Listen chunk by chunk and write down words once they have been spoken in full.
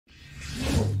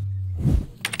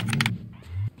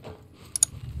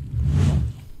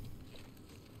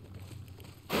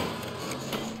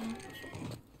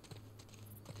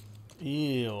Ew.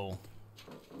 You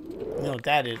know what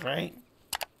that is, right?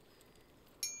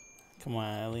 Come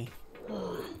on, Ellie.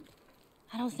 Oh,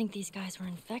 I don't think these guys were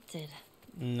infected.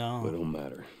 No. Well, it don't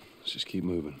matter. Let's just keep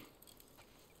moving.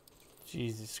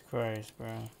 Jesus Christ,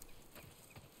 bro.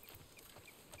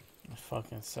 It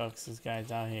fucking sucks. This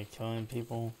guy's out here killing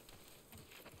people.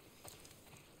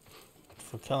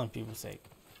 For killing people's sake.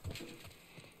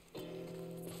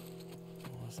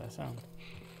 What's that sound?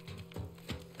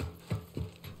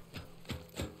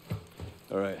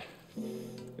 All right.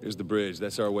 Here's the bridge.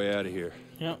 That's our way out of here.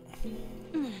 Yep.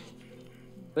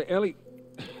 Hey, Ellie,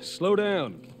 slow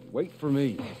down. Wait for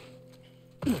me.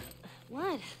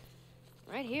 What?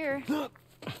 Right here. How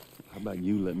about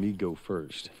you let me go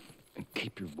first and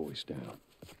keep your voice down?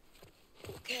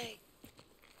 Okay.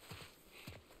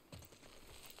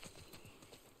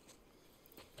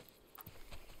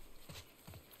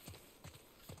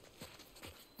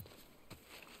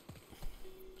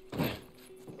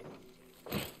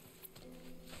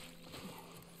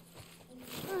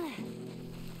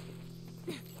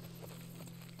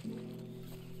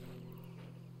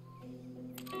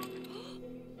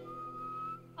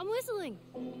 I'm whistling.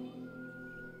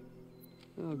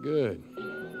 Oh, good.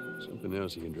 Something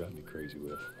else you can drive me crazy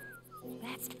with.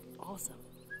 That's awesome.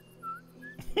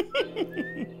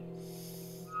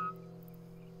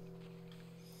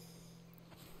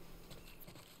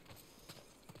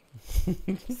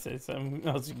 He said something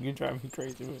else you can drive me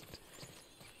crazy with.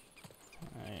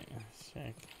 Alright, let's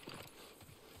check.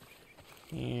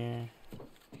 Here.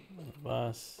 The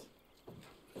bus.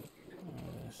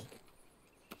 This.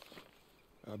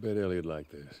 I bet Ellie'd like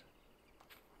this.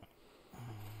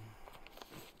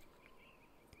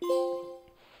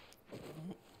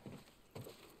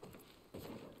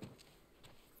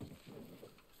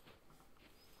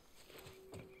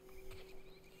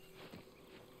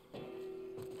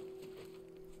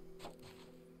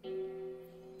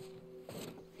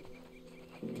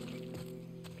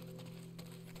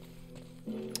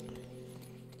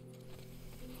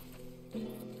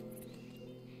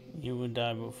 You would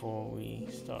die before we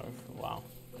starve. Wow.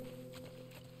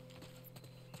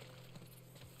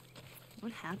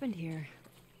 What happened here?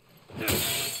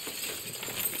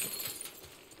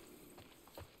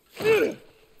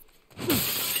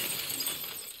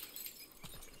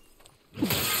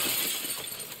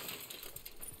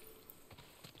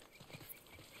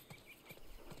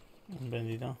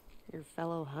 Bendito. Your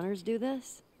fellow hunters do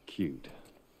this? Cute.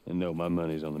 And no, my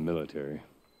money's on the military.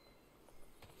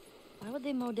 Why would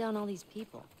they mow down all these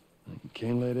people? You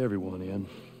can't let everyone in.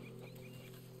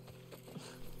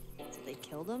 So they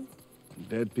killed them?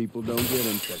 Dead people don't get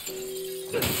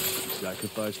infected.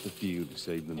 Sacrifice the few to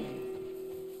save the many.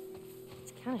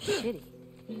 It's kind of shitty.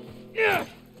 Yeah.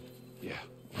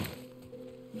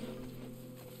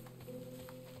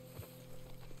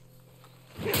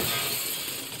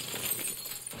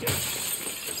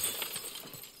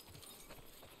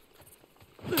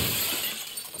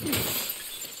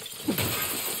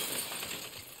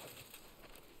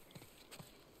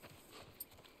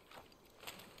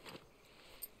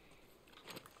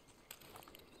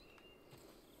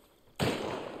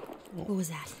 What was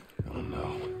that? Oh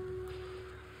no.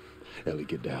 Ellie,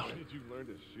 get down. When did you learn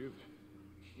to shoot?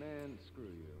 Man, screw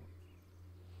you.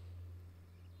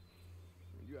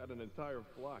 You had an entire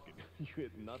flock and you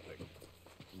hit nothing.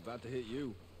 I'm about to hit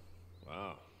you.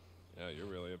 Wow. Yeah, you're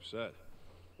really upset.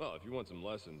 Well, if you want some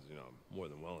lessons, you know, I'm more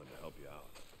than willing to help you out.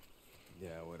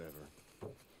 Yeah, whatever.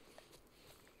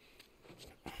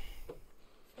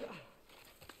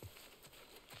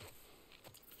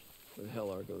 Where the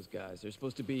hell are those guys? They're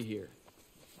supposed to be here.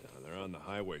 They're on the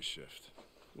highway shift.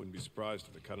 Wouldn't be surprised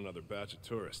if they cut another batch of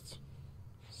tourists.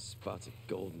 Spots a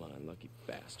gold mine, lucky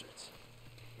bastards.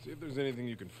 See if there's anything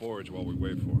you can forage while we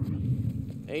wait for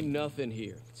them. Ain't nothing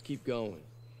here. Let's keep going.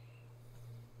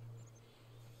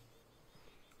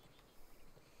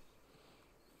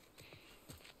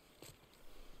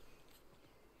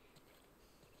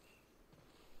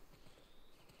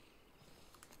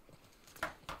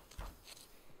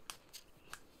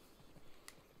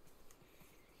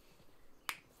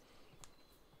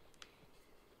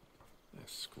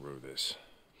 Screw this.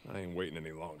 I ain't waiting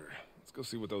any longer. Let's go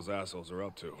see what those assholes are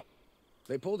up to.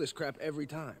 They pull this crap every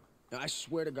time. Now, I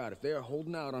swear to God, if they are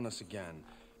holding out on us again...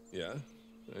 Yeah?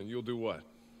 And you'll do what?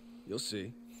 You'll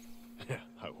see. Yeah,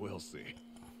 I will see.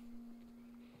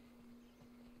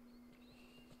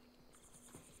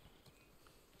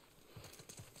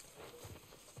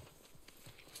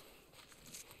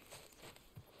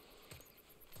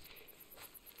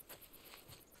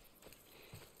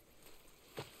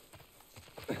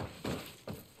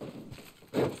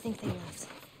 I think they left.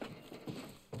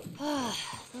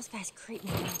 Those guys creep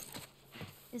me out.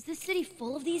 Is this city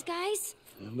full of these guys?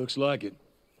 It looks like it.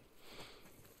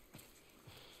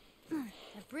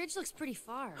 That bridge looks pretty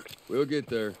far. We'll get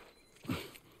there.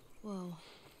 Whoa.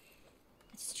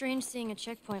 It's strange seeing a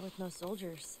checkpoint with no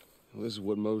soldiers. Well, this is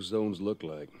what most zones look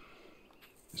like.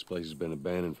 This place has been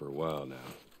abandoned for a while now.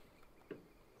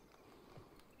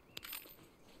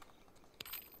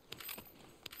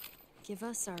 Give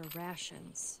us our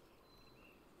rations.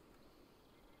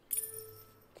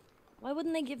 Why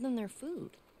wouldn't they give them their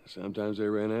food? Sometimes they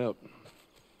ran out.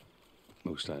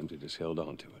 Most times they just held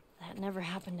on to it. That never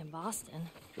happened in Boston.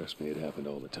 Trust me, it happened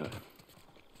all the time.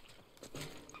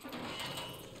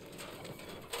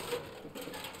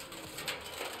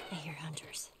 I hear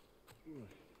hunters.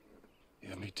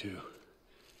 Yeah, me too.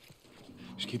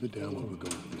 Just keep it down while we're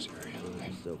going through this area.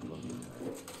 So fucking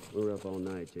tired. We were up all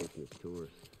night chasing this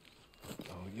tourist.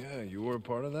 Oh, yeah, you were a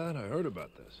part of that? I heard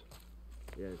about this.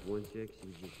 Yeah, this one chick, she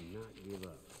just did not give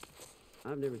up.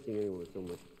 I've never seen anyone with so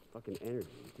much fucking energy.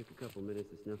 It took a couple minutes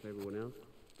to snuff everyone else.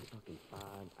 Fucking 5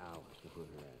 hours to put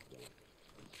her ass down.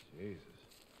 Jesus.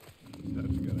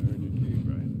 Sometimes you gotta earn your keep,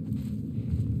 right?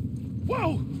 Whoa!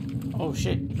 Oh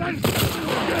shit. Get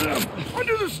him!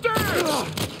 Under the stairs!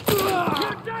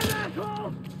 You're dead,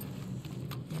 asshole!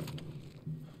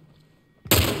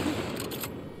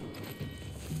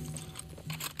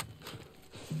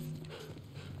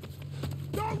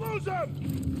 Don't lose him!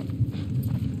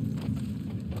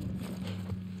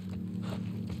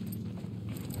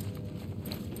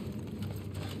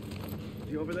 Is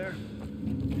he over there?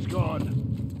 He's gone.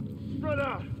 Spread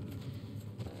out.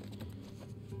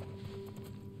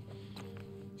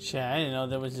 Shit, I didn't know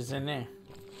there was just in there.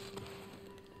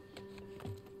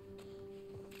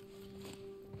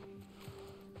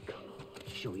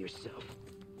 Show yourself.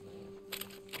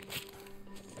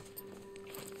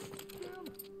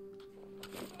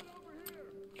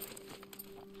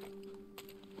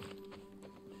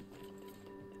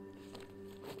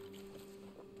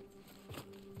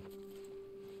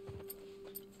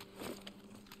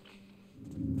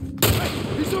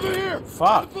 He's over here!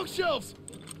 Fuck. Bookshelves!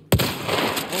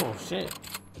 Oh shit.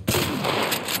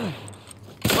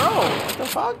 Bro, what the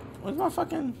fuck? Where's my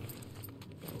fucking...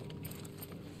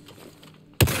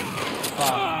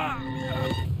 Fuck.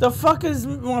 The fuck is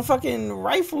my fucking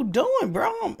rifle doing,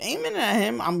 bro? I'm aiming at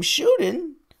him. I'm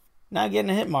shooting. Not getting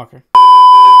a hit marker.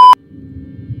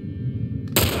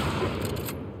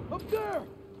 Up there!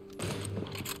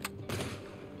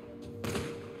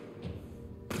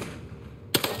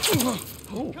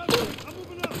 Ooh. I'm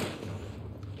moving up!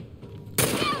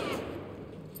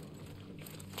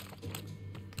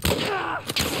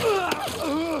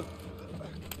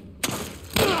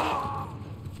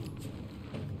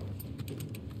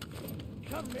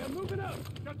 Cover me, I'm moving up!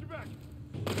 Got your back!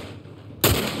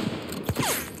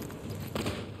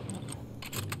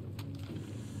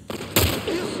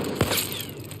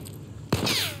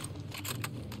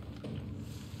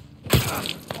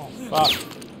 Fuck.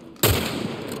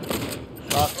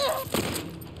 Fuck.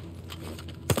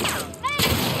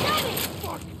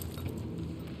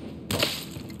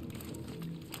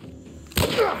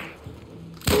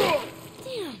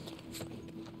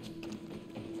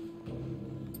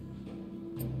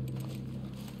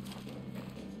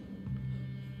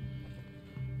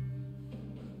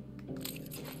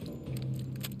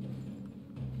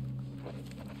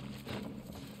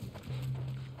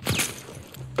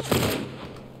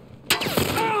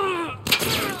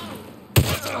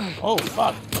 Oh,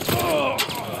 fuck.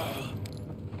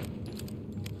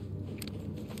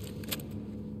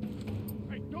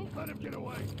 Hey, don't let him get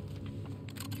away!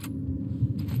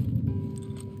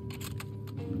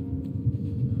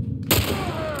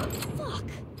 Fuck!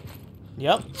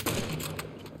 Yep.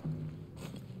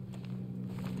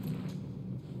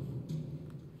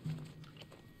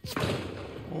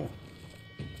 Oh.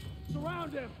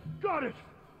 Surround him! Got it!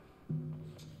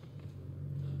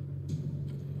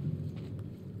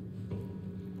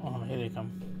 Oh, here they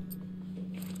come.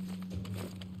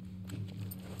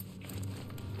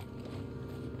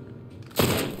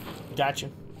 Got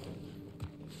you.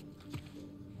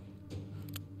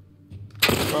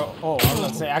 Bro, oh, I was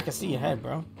gonna say, I can see your head,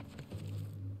 bro.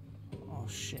 Oh,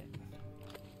 shit.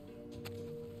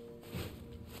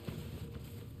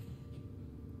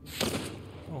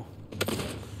 Oh.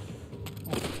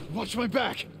 Watch my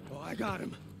back! Oh, I got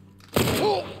him.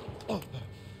 Oh! Oh.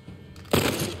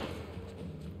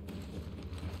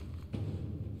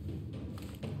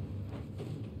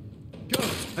 Go!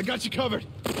 I got you covered!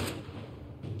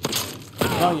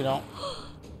 No, you don't.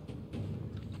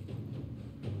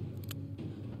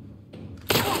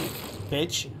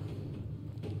 Bitch.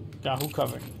 Got who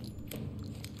covered?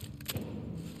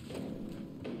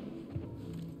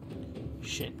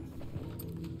 shit.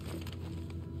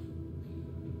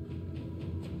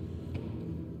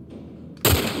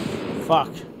 Fuck.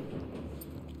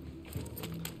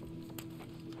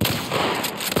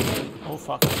 Oh,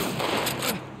 fuck.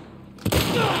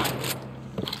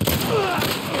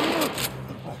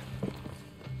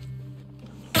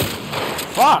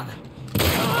 Fuck!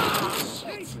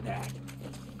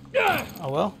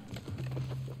 Oh, well.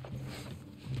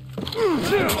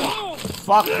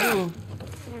 Fuck you.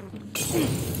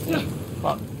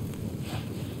 Fuck.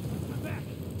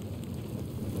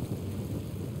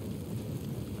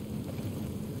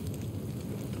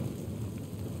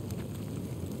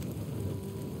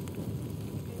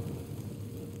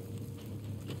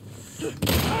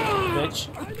 Bitch.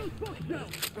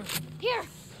 Here.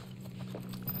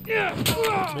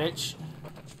 Bitch.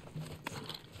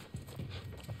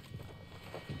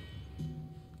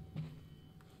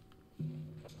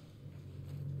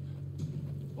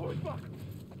 Holy fuck!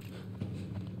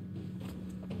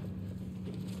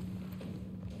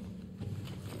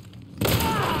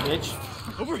 Bitch.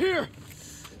 Over here!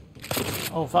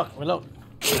 Oh, fuck. Reload.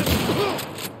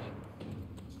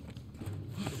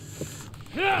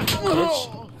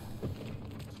 Bitch.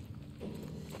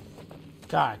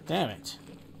 God damn it.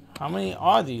 How many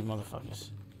are these motherfuckers?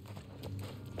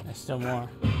 There's still more.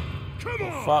 Come on!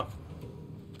 Oh, fuck.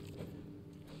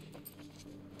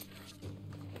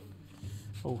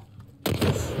 Oh.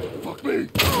 Fuck me!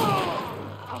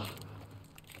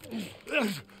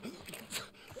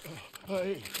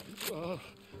 Hey,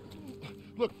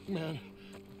 look, man,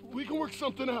 we can work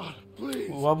something out,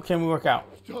 please. What can we work out?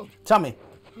 Don't. Tell me.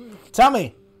 Tell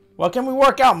me. What can we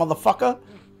work out, motherfucker?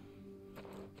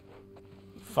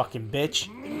 Fucking bitch.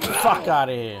 Fuck out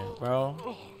of here,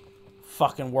 bro.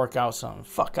 Fucking work out something.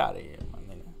 Fuck out of here, my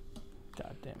nigga.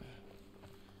 God damn it.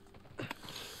 I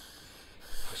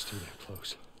was too that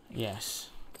close.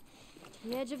 Yes.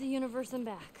 The edge of the universe and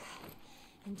back.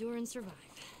 Endure and survive.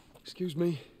 Excuse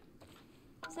me?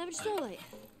 Savage Snowlight.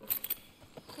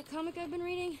 The comic I've been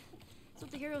reading. That's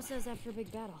what the hero says after a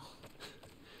big battle.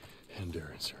 Endure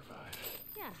and survive.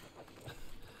 Yeah.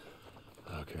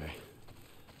 Okay.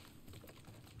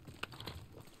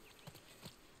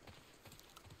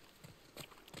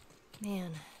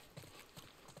 Man.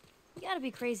 You gotta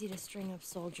be crazy to string up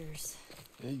soldiers.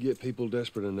 You get people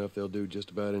desperate enough, they'll do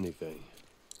just about anything.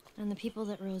 And the people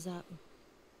that rose up,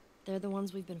 they're the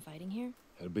ones we've been fighting here?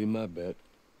 That'd be my bet.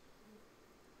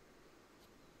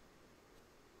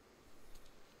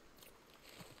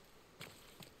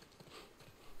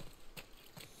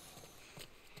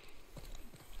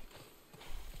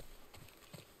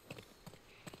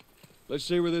 Let's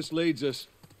see where this leads us.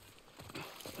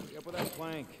 Get up with that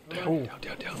plank. Oh. Down.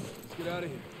 Let's get out of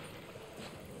here.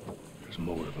 There's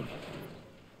more of them.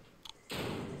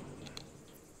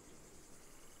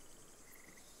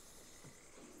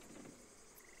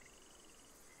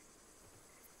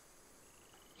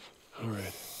 All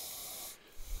right.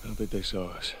 I don't think they saw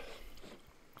us.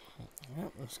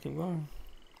 Yep, let's keep going.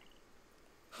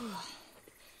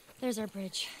 There's our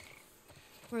bridge.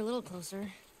 We're a little closer.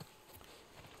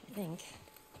 I think.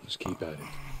 Let's keep at it.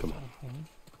 Come on.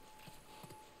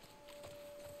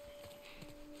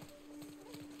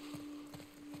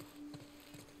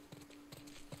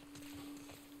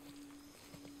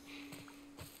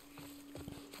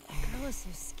 That girl is so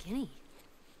skinny.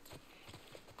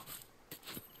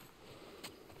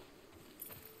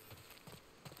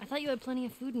 I thought you had plenty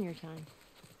of food in your time.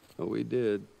 Oh, we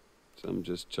did. Some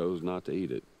just chose not to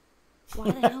eat it.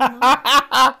 Why the hell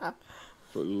not?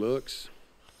 For looks.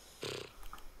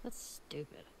 That's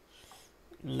stupid.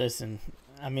 Listen,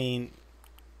 I mean,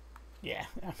 yeah,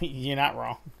 I mean, you're not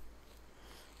wrong.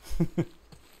 Woo!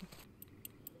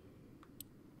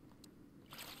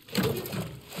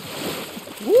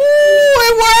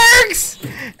 It works!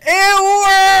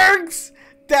 It works!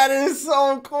 That is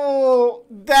so cool.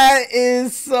 That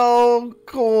is so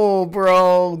cool,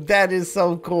 bro. That is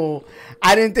so cool.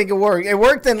 I didn't think it worked. It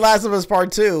worked in Last of Us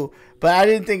Part 2, but I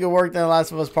didn't think it worked in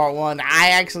Last of Us Part 1.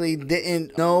 I actually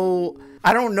didn't know.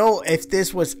 I don't know if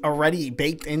this was already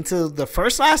baked into the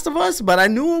first Last of Us, but I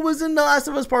knew it was in The Last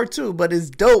of Us Part 2. But it's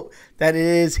dope that it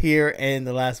is here in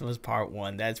The Last of Us Part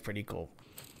 1. That's pretty cool.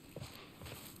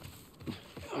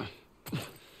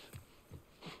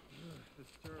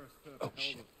 Oh,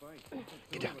 shit.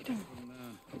 Get down.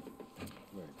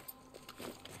 Wait.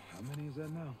 How many is that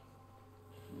now?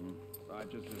 5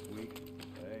 just this week.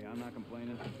 Hey, I'm not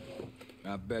complaining.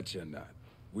 I bet you're not.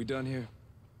 We done here?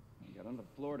 You got on the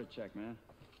floor to check, man.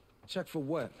 Check for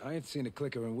what? I ain't seen a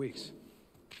clicker in weeks.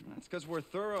 That's because we're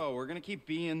thorough. We're gonna keep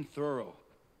being thorough.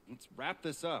 Let's wrap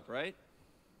this up, right?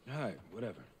 All right,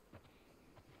 whatever.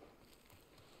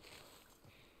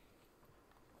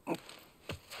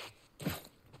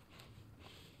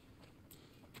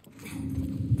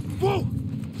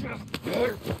 Oh,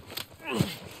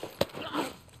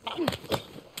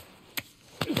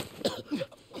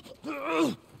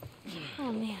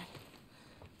 man.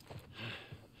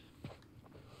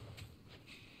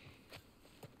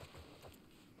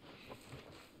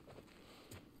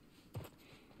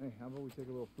 Hey, how about we take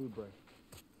a little food break?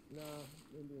 Nah,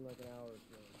 maybe in like an hour or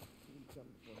so. We can eat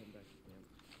something before heading back to camp.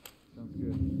 Sounds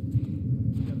good.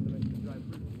 We got some extra dry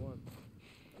fruit if you want.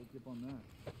 We'll keep on that.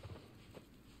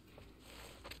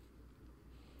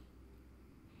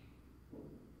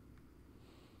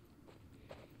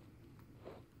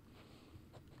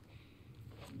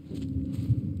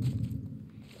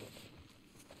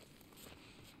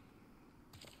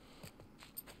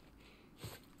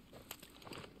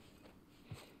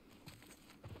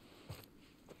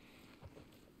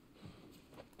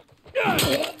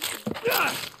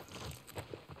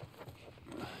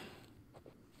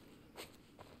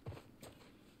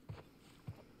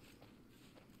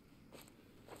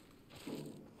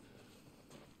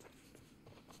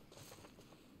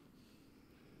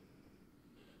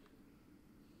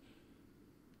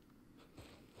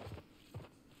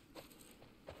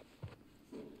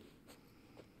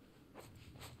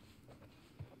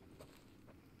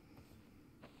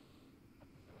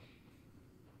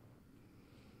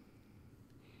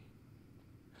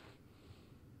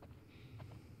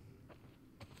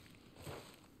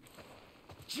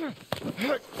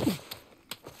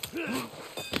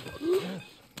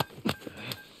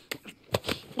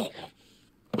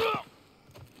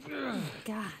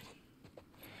 God.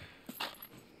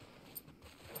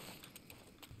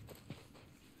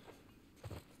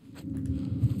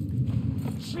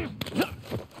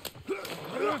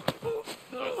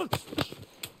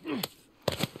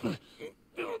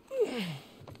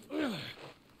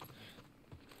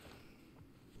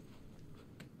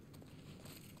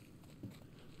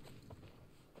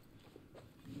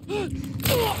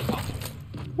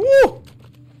 Woo!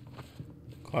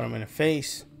 Caught him in the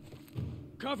face.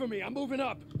 Cover me, I'm moving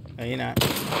up. No, you're not.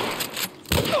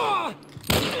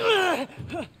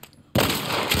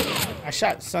 I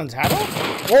shot Son's hat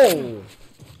off? Whoa!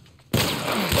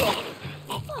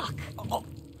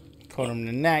 Caught him in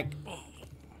the neck.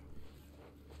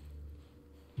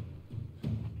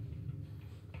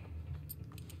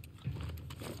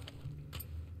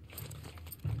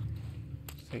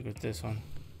 Stick with this one.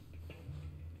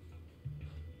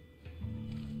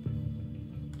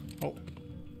 Oh.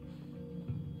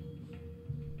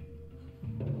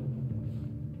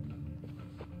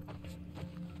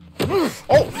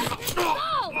 Oh!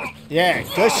 Yeah,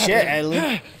 good shit,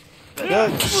 Ellie.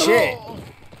 Good shit.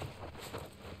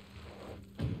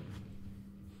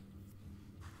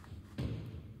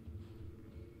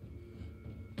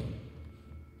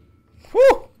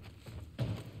 Whew!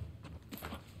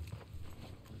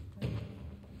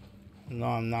 No,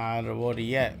 I'm not out of the water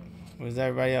yet. Where's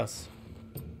everybody else?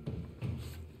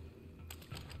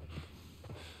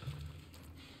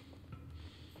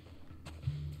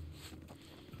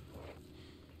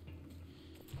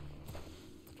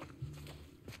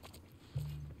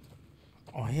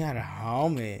 Oh, he had a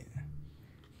helmet.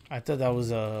 I thought that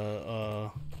was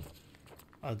a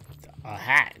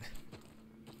hat.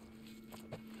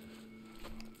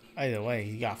 Either way,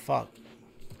 he got fucked.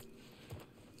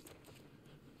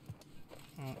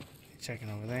 Oh, checking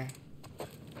over there.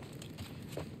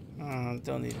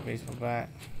 Don't need a baseball bat.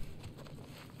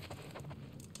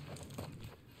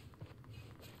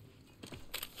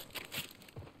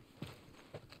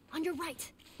 On your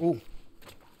right. Ooh.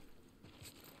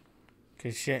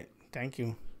 Good shit. Thank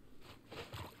you.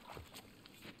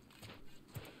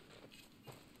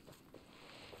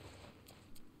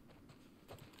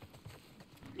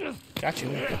 Got you.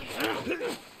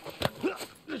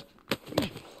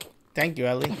 Thank you,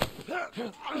 Ellie.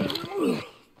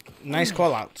 Nice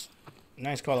call outs.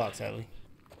 Nice call outs, Ellie.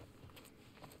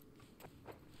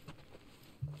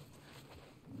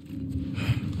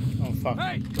 Oh, fuck.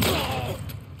 Hey!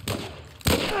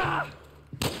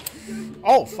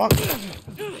 Oh, fuck.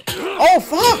 Oh,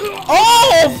 fuck.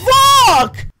 Oh,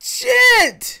 fuck.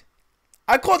 Shit.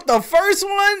 I caught the first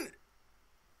one.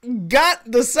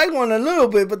 Got the second one a little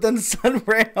bit, but then the sun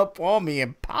ran up on me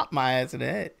and popped my ass in the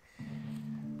head.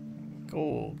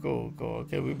 Cool.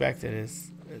 Okay, we back to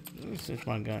this. Let me switch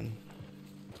my gun.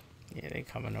 Yeah, they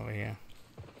coming over here.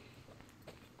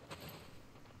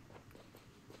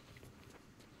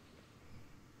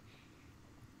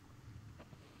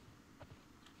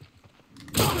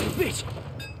 Bitch!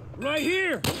 Right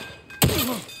here!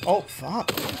 Oh,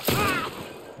 fuck.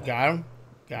 Got him.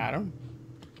 Got him.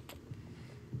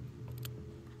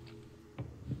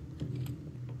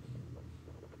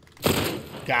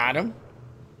 Got him.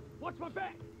 Watch my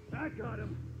back! I got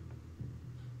him.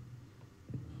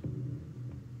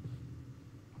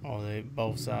 Oh, they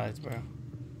both sides, bro.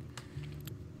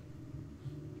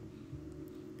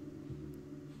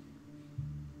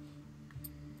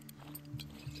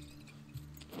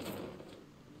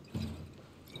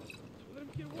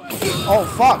 Oh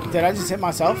fuck! Did I just hit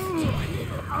myself?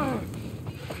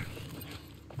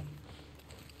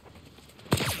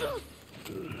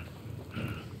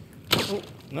 Oh,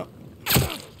 no.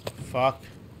 Fuck.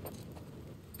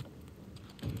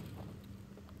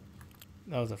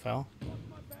 That was a foul.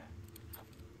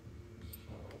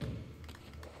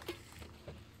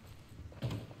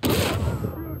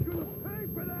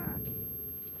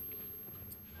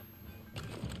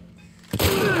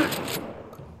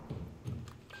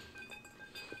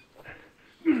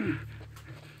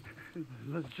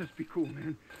 Let's just be cool,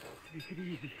 man. Take it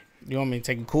easy. You want me to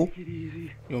take it cool? Take it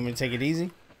easy. You want me to take it easy?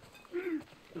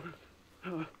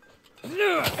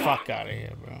 Fuck out of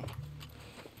here, bro.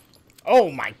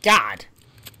 Oh my god.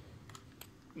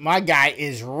 My guy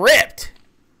is ripped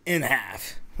in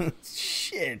half.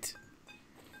 Shit.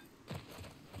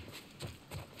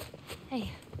 Hey,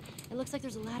 it looks like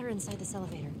there's a ladder inside this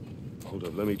elevator. Hold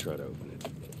up, let me try to open it.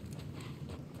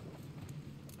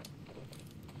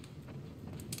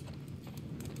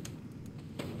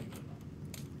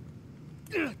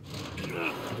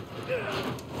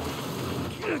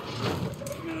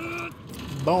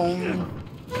 Boom.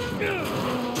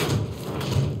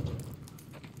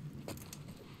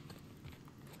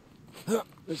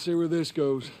 Let's see where this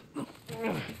goes.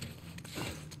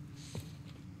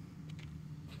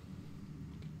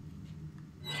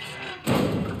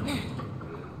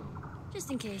 Just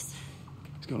in case.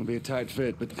 It's gonna be a tight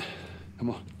fit, but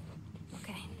come on.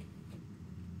 Okay.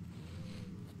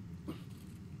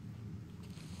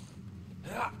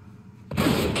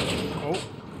 Oh.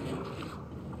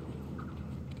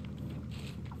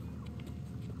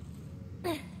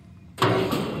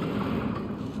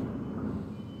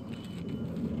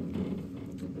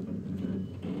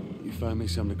 You find me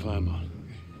something to climb on.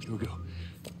 Okay,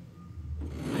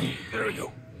 here we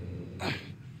go.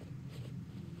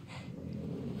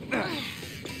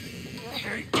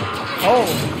 There we go. Oh.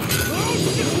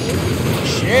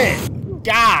 Shit.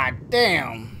 God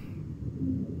damn.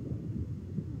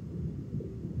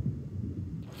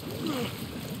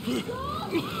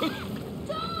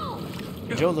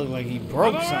 Joe looked like he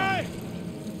broke something.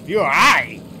 You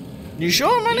alright? You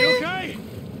sure, my nigga? Okay?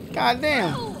 God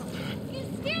damn. Oh, you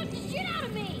scared the shit out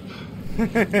of me!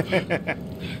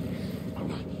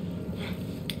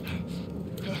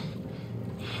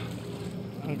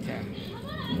 Okay.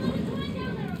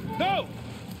 No!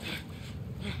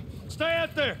 Stay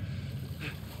out there.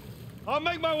 I'll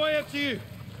make my way up to you.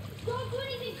 Don't do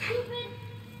anything stupid!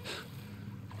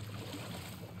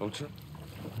 Ultra?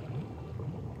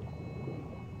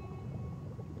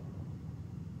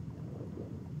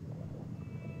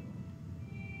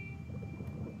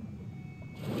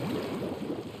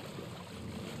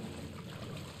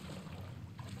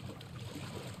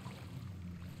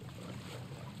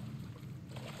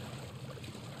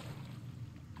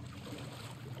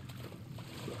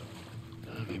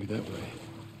 Maybe that way.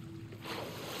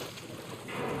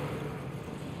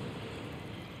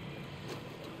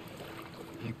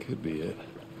 That could be it.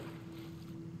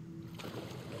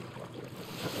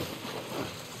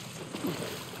 I don't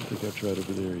think I've tried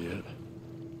over there yet.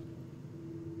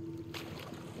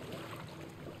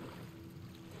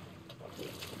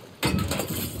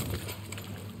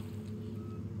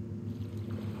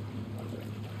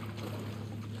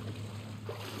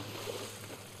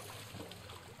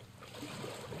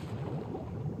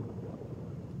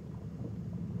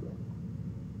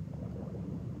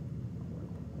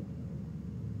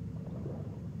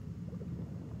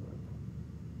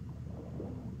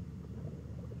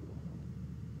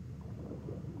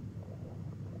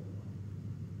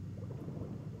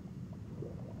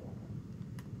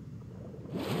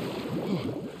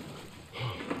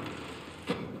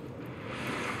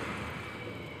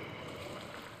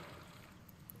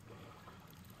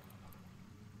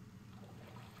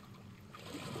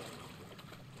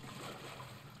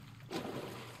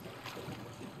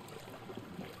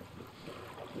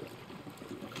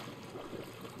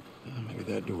 Maybe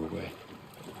that doorway.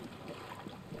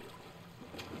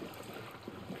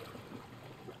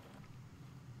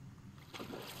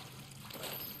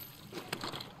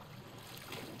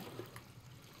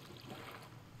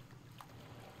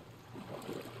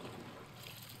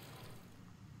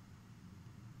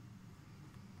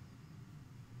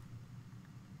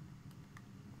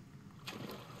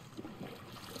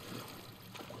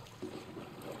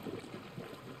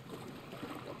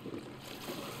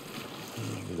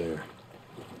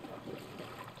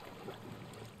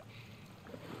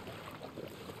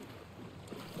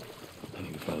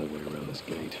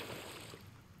 faint.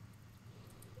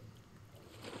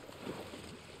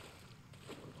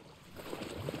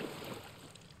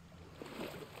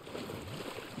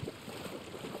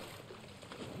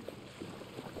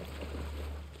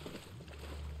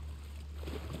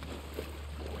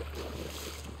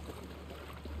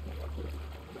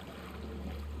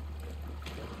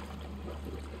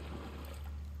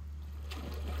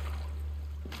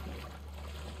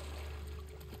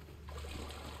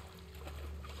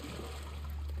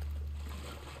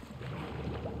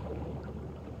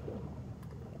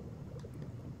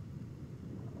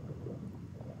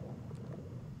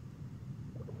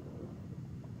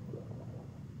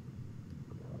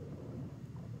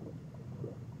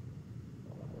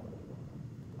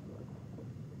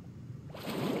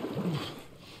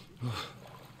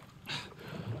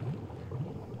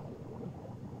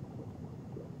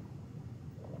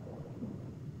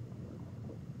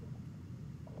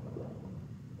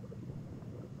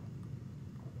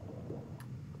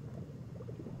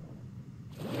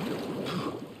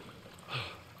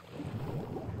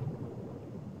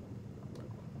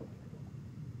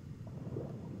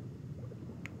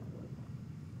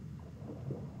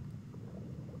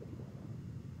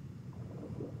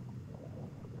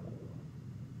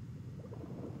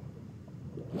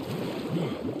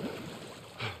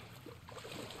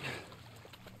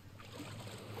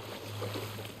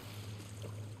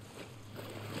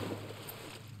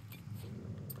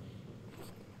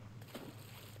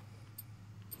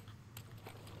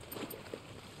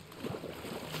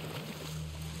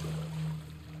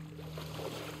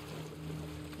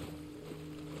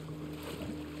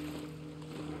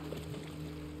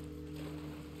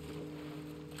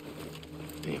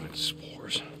 Damn it,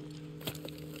 spores.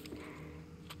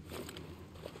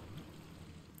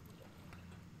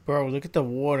 Bro, look at the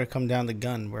water come down the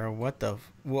gun, bro. What the...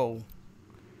 Whoa.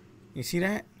 You see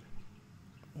that?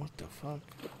 What the fuck?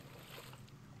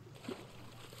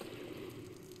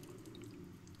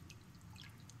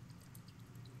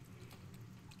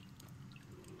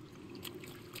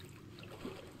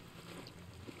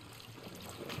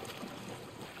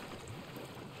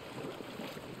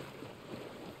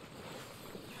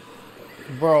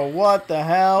 Bro, what the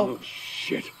hell? Oh,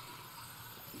 shit.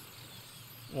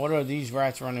 What are these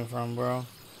rats running from, bro?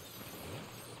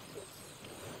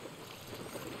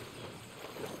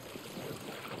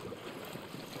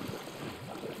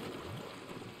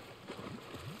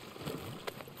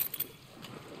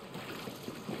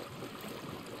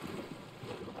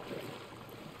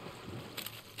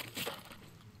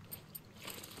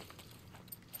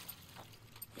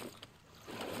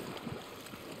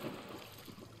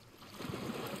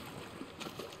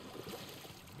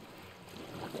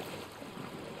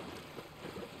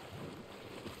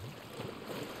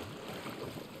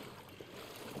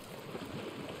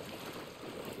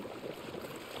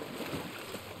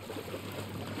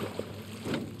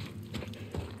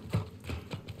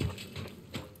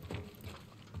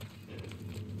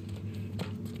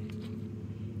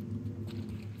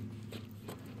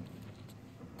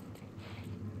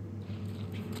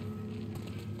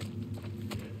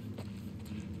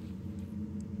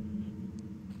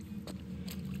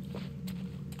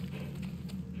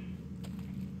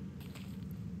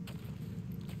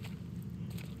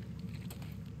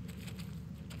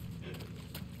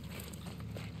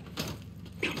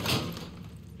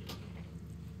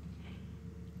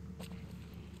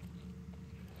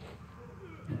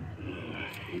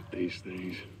 These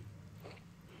things.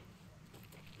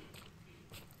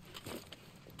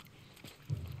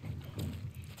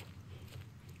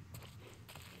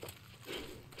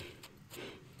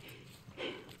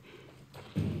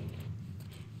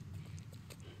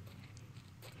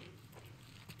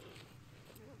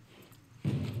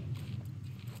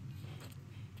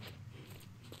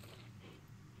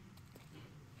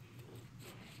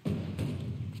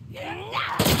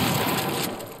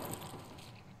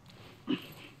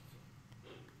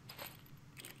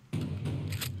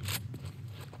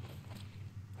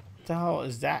 What the hell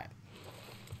is that?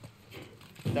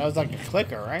 That was like a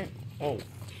clicker, right? Oh.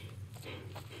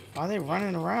 Why are they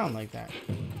running around like that?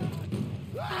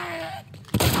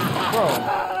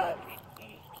 Bro.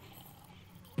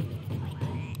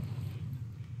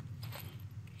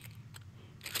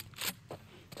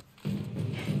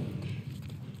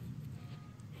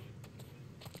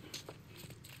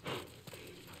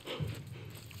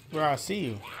 Bro, I see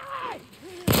you.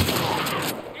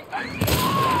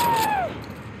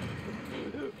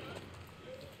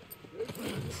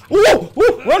 Whoa!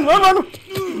 Whoa! Run! Run! Run!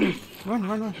 Run!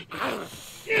 Run! Run!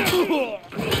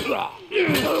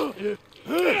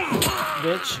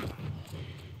 Bitch.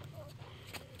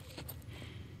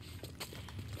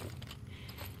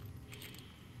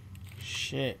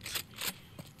 shit.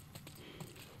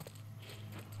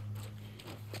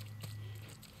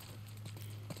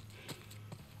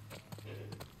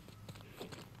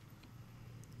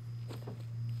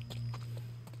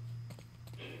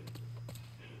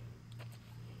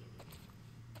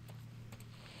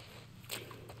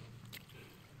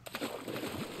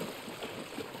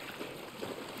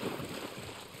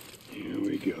 Here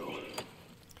we go.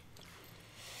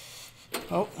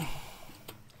 Oh.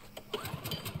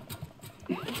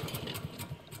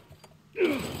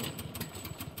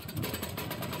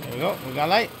 There we go. We got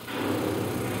light.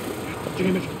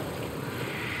 Damn it.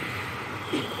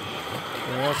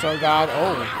 We also got.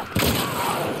 Oh.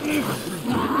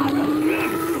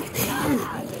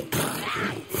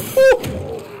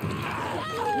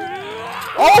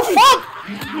 Oh, fuck!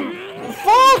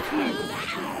 Fuck!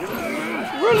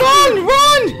 Run!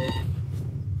 Run!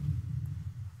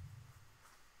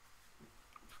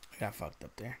 I got fucked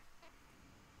up there.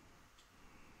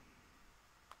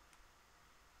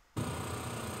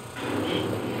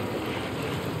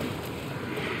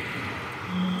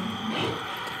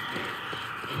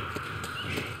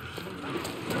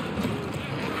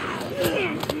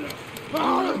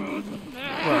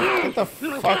 Bro, get the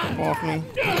fuck off me.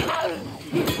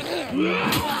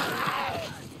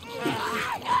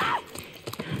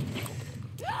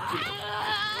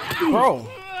 Bro.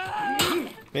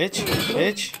 Bitch,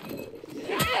 bitch.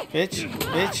 Bitch,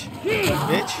 bitch,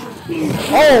 bitch.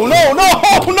 Oh, no, no,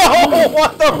 no!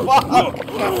 What the fuck?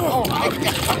 Oh my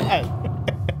god.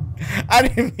 I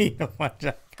didn't mean to punch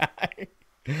that guy.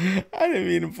 I didn't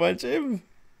mean to punch him.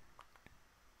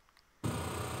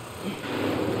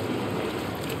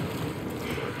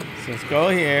 So let's go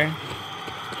here.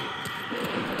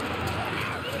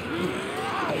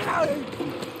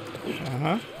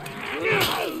 Uh-huh.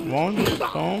 Boom,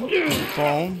 boom,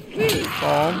 boom,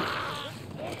 boom.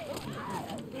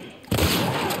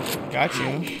 Got you.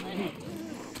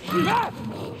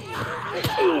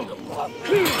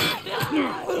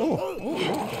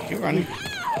 Oh, keep running.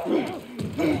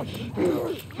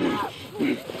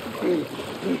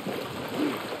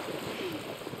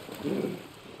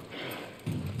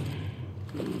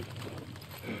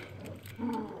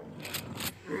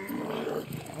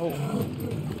 Oh.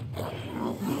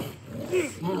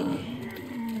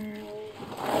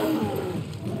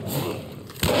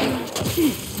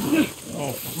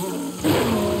 Oh.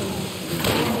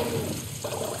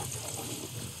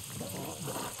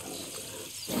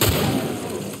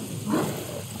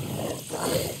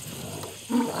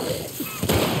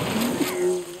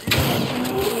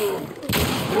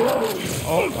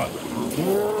 Oh, God.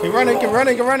 Keep running, keep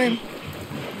running, keep running.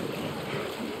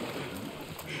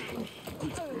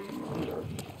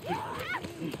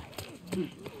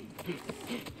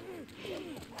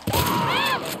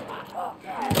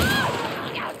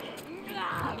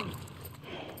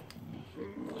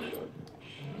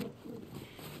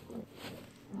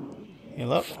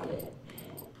 Heal up.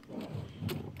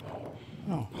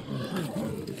 Oh.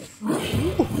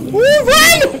 Ooh,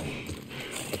 run!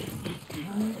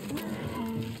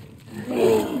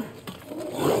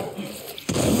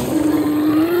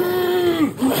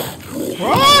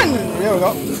 Run! There we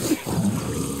go.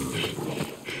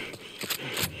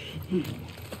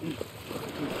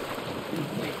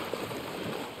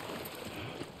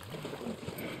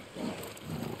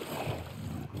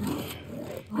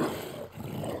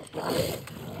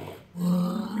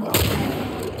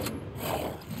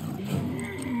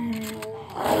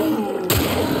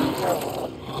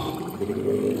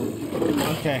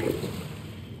 Okay.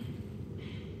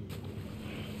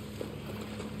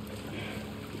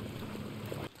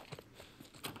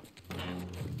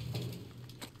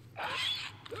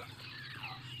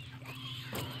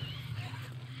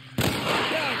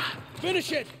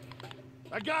 Finish it!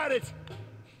 I got it!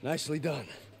 Nicely done.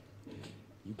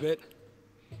 You bit?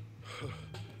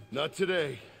 Not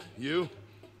today. You?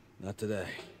 Not today.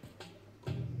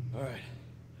 All right.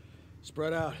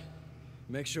 Spread out.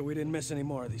 Make sure we didn't miss any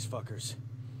more of these fuckers.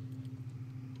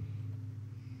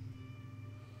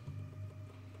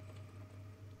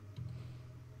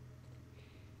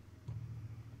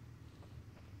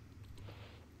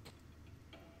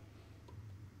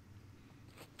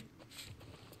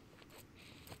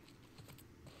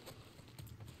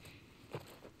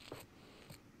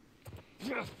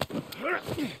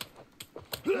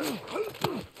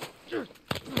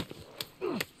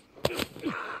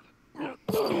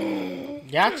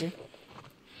 Gotcha.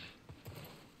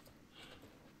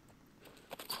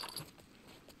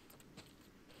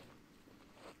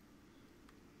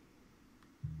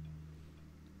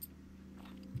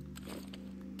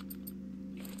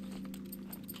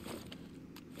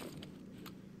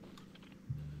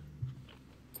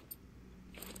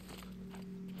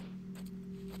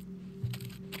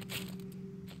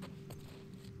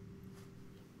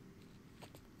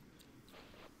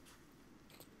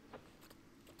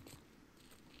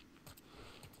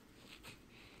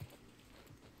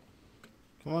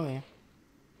 Come on here.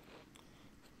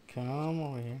 Come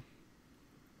over here.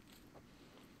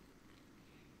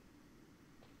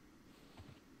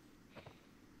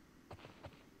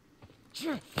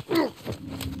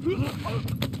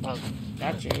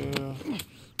 Got you.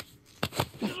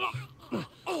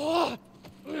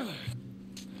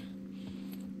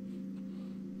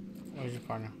 Where's your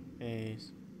partner?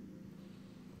 Please.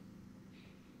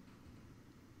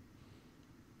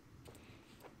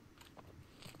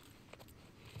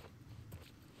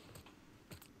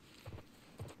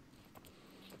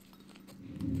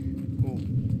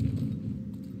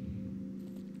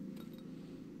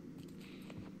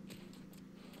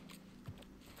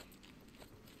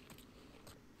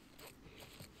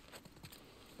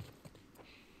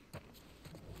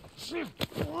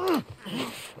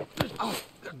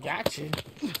 Got you.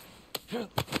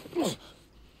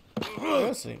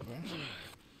 Go sleep, bro.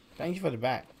 Thank you for the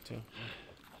back, too.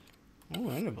 Oh,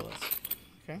 and the bullets.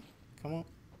 Okay, come on.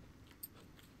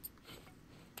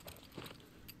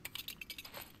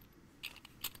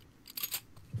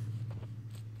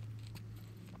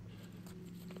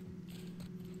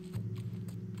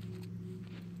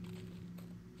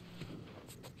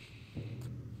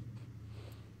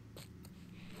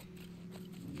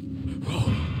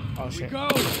 Oh, shit. Go!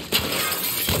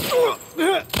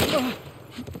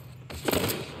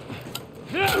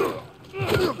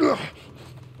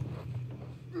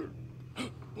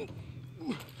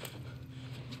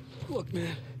 Look,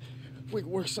 man, we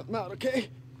can work something out, okay?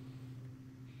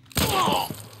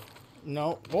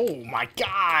 No. Oh, my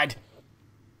God.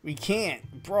 We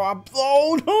can't. Bro, I'm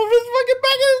blown over his fucking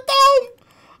back of his dome.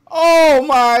 Oh,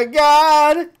 my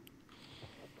God.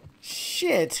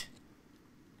 Shit.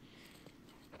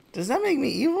 Does that make me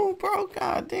evil, bro?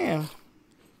 God damn.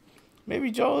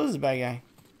 Maybe Joel is a bad guy.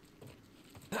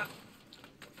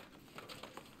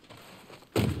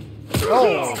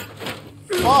 Oh.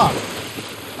 Fuck.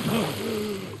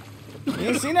 You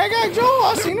ain't seen that guy, Joel?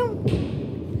 I seen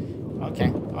him. Okay.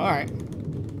 Alright.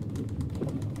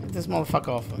 Get this motherfucker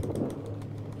off him.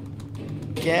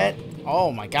 Get.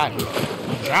 Oh my God.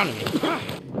 He's drowning me.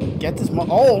 Get this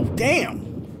Oh,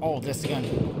 damn. Oh, this gun.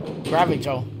 Grab it,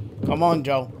 Joe. Come on,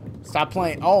 Joe. Stop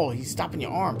playing. Oh, he's stopping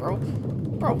your arm, bro.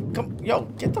 Bro, come. Yo,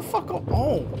 get the fuck up.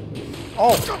 Oh.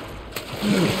 Oh.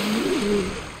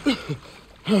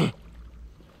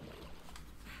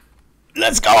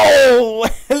 Let's go,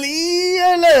 Ellie.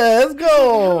 Let's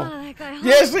go.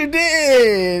 Yes, we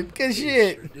did. Good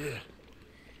shit. Sure did.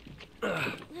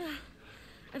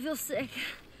 I feel sick.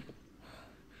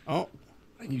 Oh.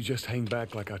 And you just hang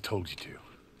back like I told you to.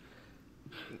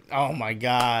 Oh my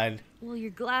God. Well,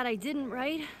 you're glad I didn't,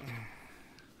 right?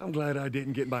 I'm glad I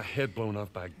didn't get my head blown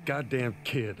off by a goddamn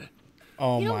kid.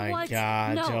 Oh You know my what?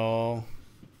 God, No. Joel.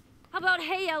 How about,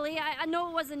 hey, Ellie, I know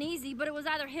it wasn't easy, but it was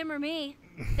either him or me.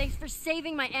 Thanks for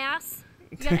saving my ass.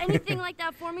 You got anything like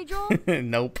that for me, Joel?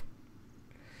 Nope.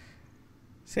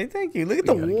 Say thank you. Look at We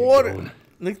the gotta get water. going.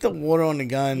 Look at the water on the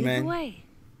gun, Either man. way.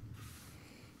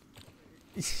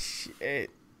 Shit.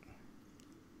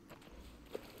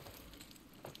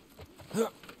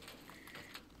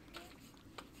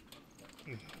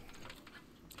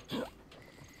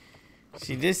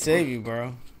 She did save you,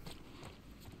 bro.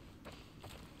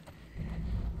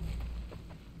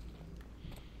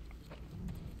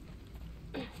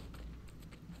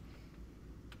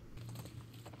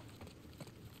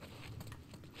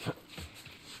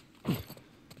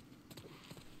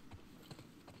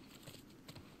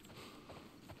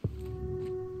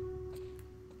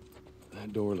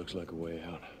 That door looks like a way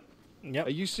out. Yep.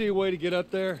 Hey, you see a way to get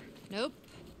up there? Nope.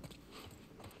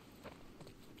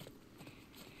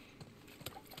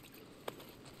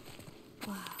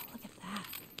 Wow, look at that.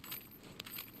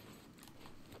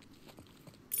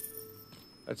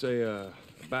 That's a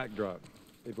backdrop.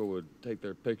 People would take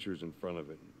their pictures in front of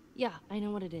it. Yeah, I know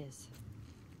what it is.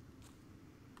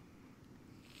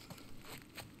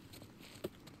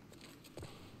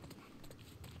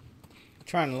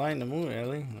 Trying to lighten the mood,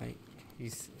 Ellie. Like,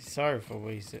 he's sorry for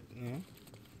what he said, you know?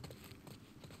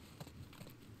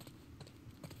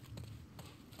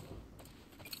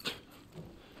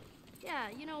 Yeah,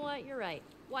 you know what? You're right.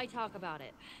 Why talk about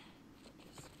it?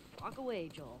 Just walk away,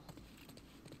 Joel.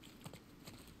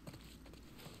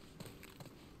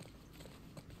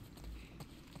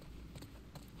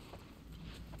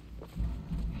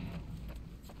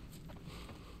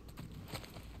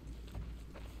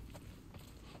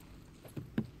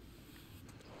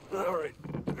 All right.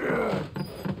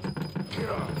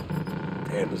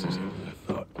 Damn, this is heavier than I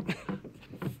thought.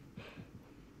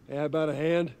 Hey, how about a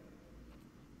hand?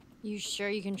 You sure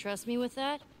you can trust me with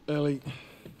that? Ellie.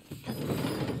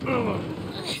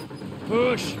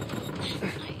 Push!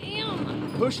 I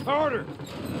am. Push harder!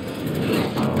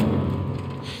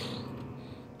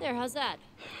 There, how's that?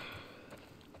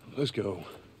 Let's go.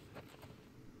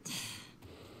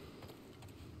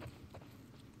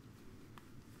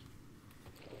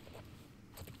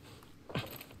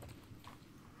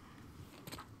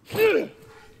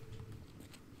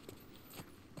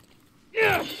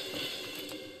 Yeah.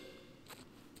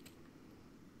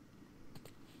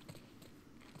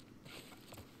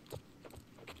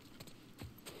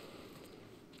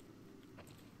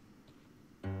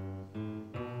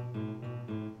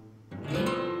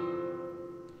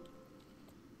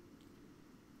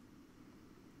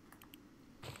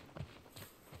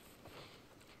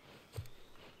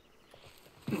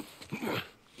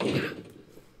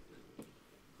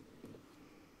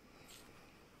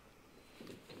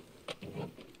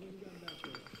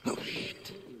 Oh,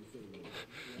 shit.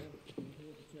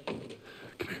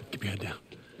 Come here, keep your head down.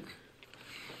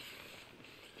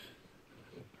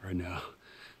 All right, now,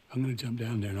 I'm gonna jump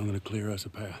down there and I'm gonna clear us a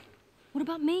path. What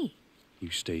about me?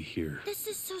 You stay here. This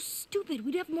is so stupid.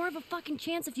 We'd have more of a fucking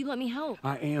chance if you let me help.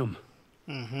 I am.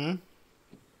 Mm-hmm.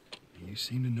 You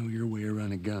seem to know your way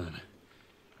around a gun.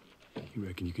 You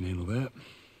reckon you can handle that?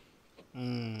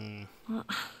 Well,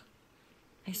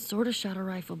 I sort of shot a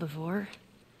rifle before,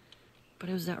 but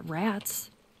it was at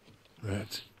rats.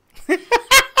 Rats.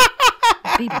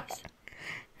 Babies.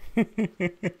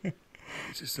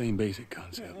 It's the same basic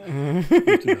concept.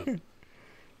 Lift it up.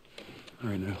 All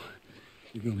right, now,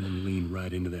 you're going to lean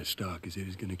right into that stock, because it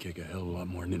is going to kick a hell of a lot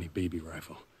more than any baby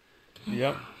rifle.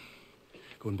 Yep.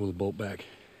 Go and pull the bolt back.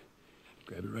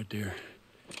 Grab it right there.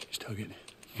 Just tug it.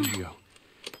 Here you go.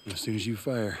 And as soon as you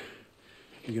fire,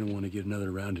 you're going to want to get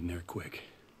another round in there quick.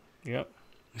 Yep.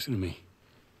 Listen to me.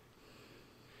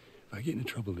 If I get into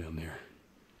trouble down there,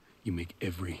 you make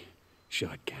every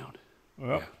shot count.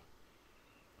 Yep. Yeah.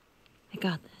 I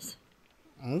got this.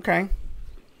 Okay.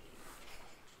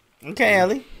 Okay,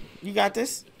 Ellie. You got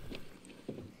this.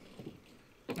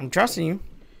 I'm trusting you.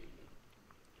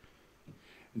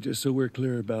 And just so we're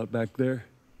clear about back there,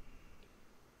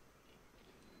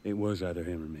 it was either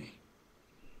him or me.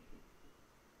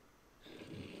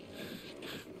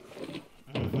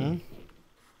 Mm-hmm.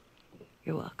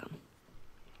 You're welcome.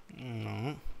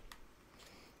 No.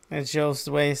 That's Joe's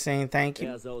way of saying thank you.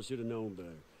 Yeah, I should have known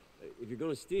better. If you're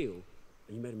gonna steal,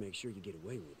 you better make sure you get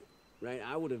away with it, right?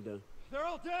 I would have done. They're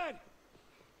all dead!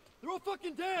 They're all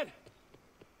fucking dead!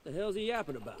 The hell's he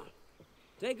yapping about?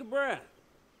 Take a breath.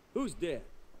 Who's dead?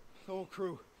 The whole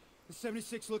crew. The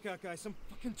 76 lookout guy. Some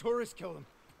fucking tourist killed him.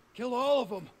 Killed all of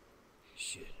them.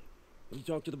 Shit. Have you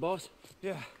talked to the boss?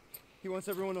 Yeah. He wants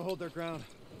everyone to hold their ground.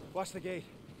 Watch the gate.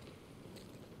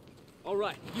 All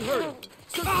right. You heard him.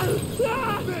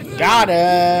 Got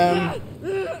him.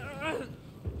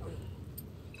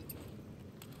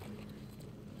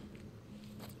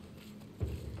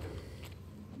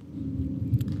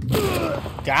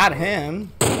 Got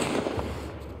him.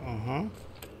 Uh-huh.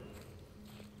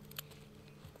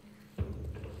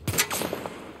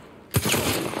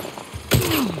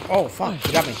 Oh, fuck.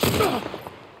 He got me.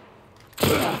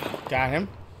 Got him.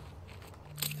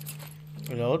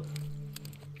 Reload.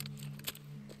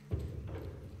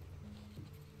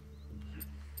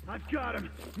 I've got him.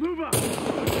 Move up.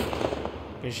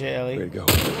 Good shit, Ellie. Way to go.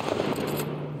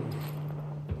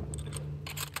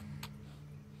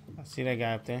 I see that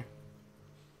guy up there.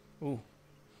 Ooh.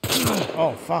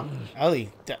 Oh, fuck. Ellie.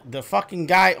 The fucking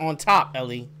guy on top,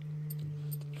 Ellie.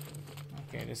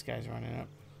 Okay, this guy's running up.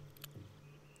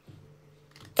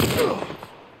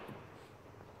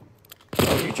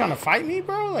 Oh, you trying to fight me,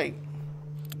 bro? Like...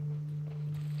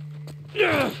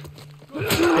 Bitch.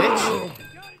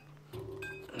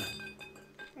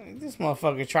 This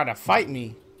motherfucker tried to fight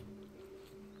me.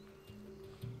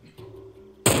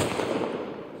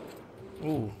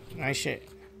 Ooh, nice shit.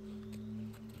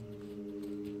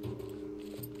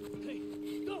 Hey,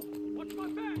 go! Watch my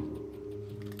back!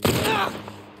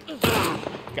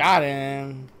 Got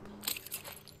him.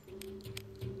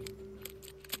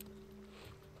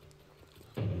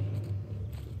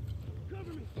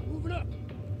 Cover me! Moving up!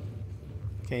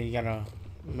 Okay, you got a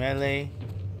melee.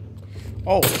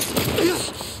 Oh.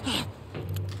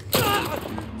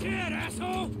 Dead,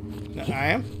 asshole! No, I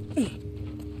am?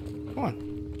 Come on.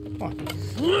 Come on.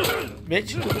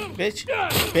 Bitch. Bitch.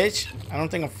 Bitch. I don't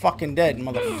think I'm fucking dead,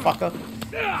 motherfucker.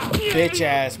 Bitch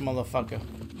ass motherfucker.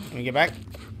 Let me get back.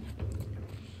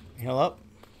 Heal up.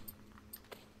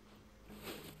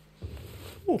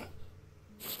 Ooh.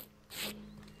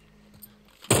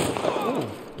 Ooh.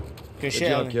 Good shit, Good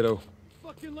job, Ellie. kiddo.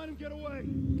 Fucking let him get away!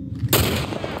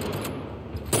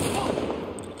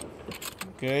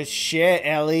 Good shit,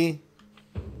 Ellie.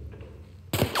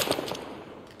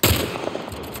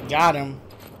 Got him.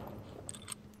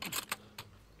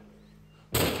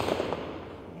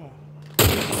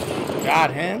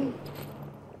 Got him.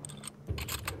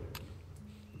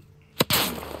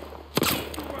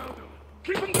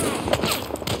 Keep him down.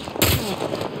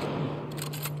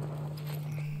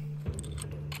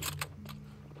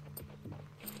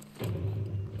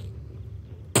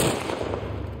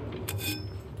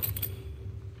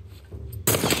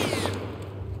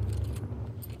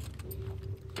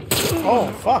 Oh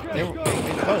fuck! They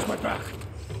close. My back.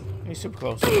 They're super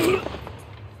close.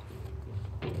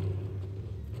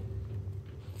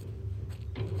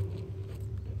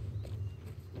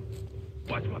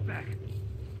 Watch my back.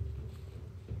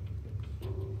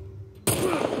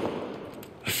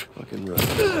 Fucking run.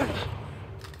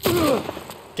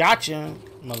 Gotcha,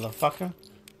 motherfucker.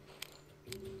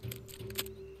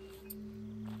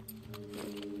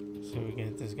 So we can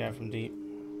hit this guy from deep.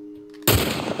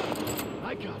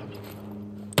 I got him.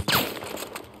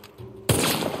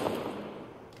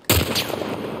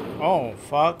 Oh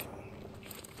fuck!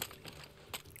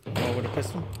 Oh, with a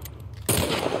pistol.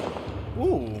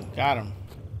 Ooh, got him.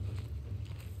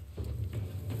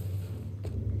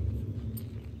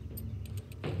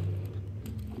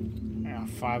 I got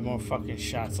 5 more fucking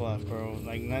shots left, bro.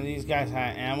 Like, none of these guys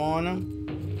had ammo on them.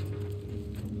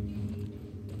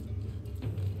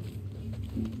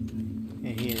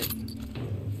 Yeah, he hit it.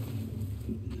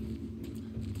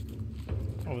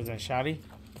 What was that, shotty?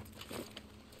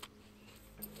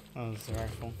 Oh, it's the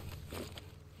rifle.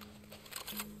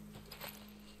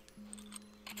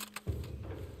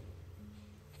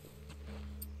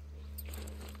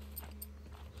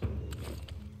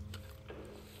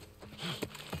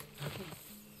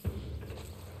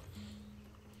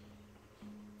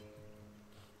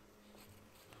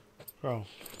 Bro.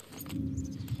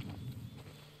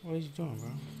 What are you doing, bro?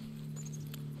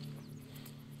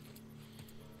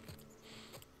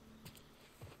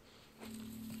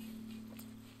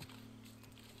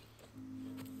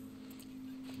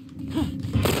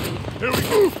 Here we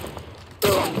go.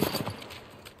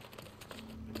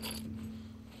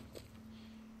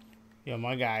 Yo,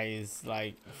 my guy is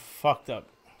like fucked up.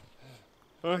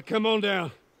 All right, come on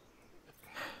down.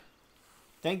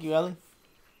 Thank you, Ellie.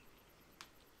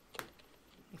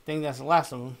 I think that's the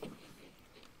last of them.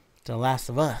 The Last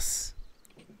of Us.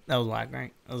 That was whack,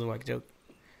 right? That was a whack joke.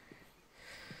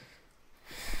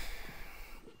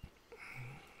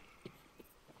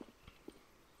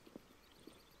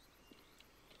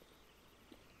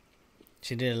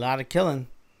 She did a lot of killing.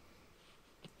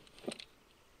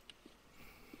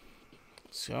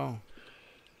 So.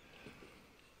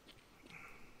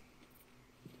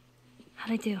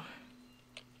 How'd I do?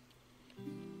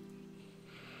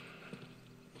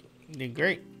 You did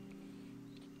great.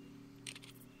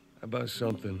 How about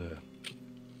something a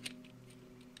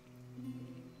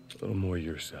little more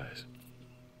your size?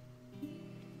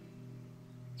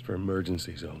 It's for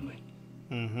emergencies only.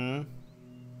 Mm-hmm.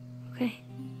 Okay.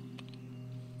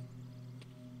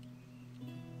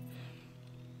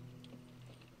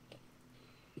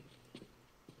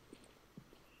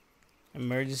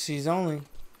 Emergencies only.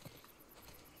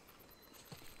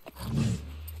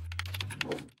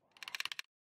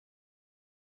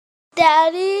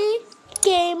 Daddy,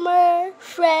 Gamer,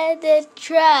 Fred, the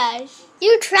trash.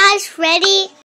 You trash, Freddy?